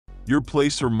Your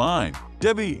Place or Mine.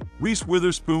 Debbie, Reese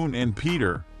Witherspoon, and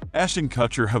Peter, Ashton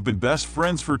Kutcher have been best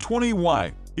friends for 20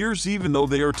 years even though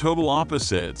they are total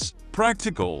opposites.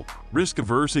 Practical,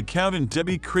 risk-averse accountant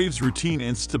Debbie craves routine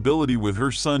and stability with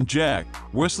her son Jack.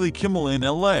 Wesley Kimmel in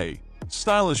LA.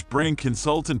 Stylish brand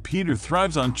consultant Peter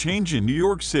thrives on change in New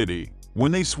York City.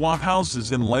 When they swap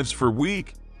houses and lives for a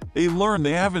week, they learn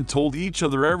they haven't told each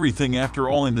other everything after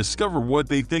all and discover what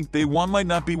they think they want might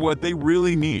not be what they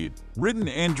really need. Written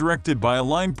and directed by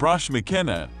Aline Brosh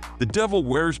McKenna. The Devil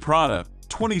Wears Prada,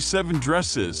 27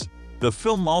 Dresses. The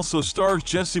film also stars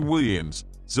Jesse Williams,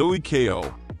 Zoe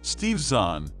Chao, Steve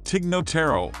Zahn,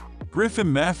 Notaro,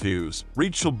 Griffin Matthews,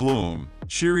 Rachel Bloom,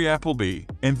 Shiri Appleby,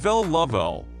 and Vella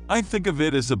Lovell. I think of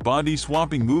it as a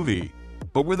body-swapping movie,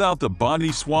 but without the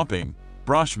body swapping.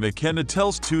 Brosh McKenna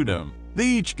tells Tudum they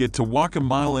each get to walk a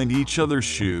mile in each other's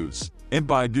shoes, and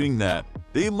by doing that,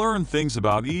 they learn things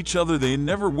about each other they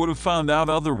never would have found out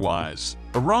otherwise.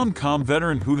 A rom-com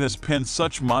veteran who has penned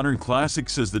such modern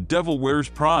classics as The Devil Wears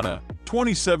Prada,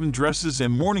 27 Dresses,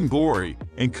 and Morning Glory,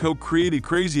 and co-created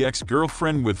Crazy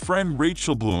Ex-Girlfriend with friend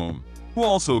Rachel Bloom, who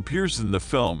also appears in the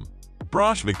film.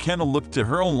 Brosh McKenna looked to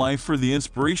her own life for the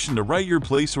inspiration to write Your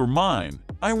Place or Mine.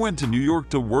 I went to New York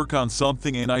to work on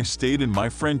something and I stayed in my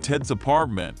friend Ted's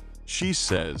apartment, she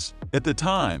says. At the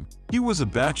time, he was a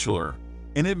bachelor,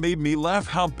 and it made me laugh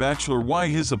how bachelor-y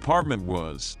his apartment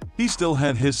was. He still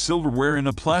had his silverware in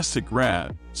a plastic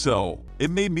wrap, so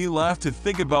it made me laugh to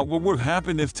think about what would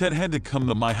happen if Ted had to come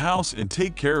to my house and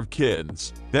take care of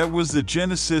kids. That was the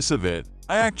genesis of it.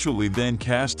 I actually then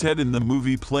cast Ted in the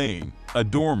movie playing a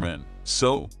doorman.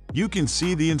 So, you can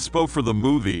see the inspo for the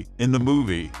movie in the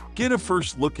movie. Get a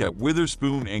first look at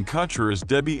Witherspoon and Kutcher as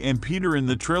Debbie and Peter in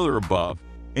the trailer above,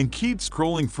 and keep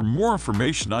scrolling for more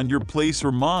information on Your Place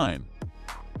or Mine.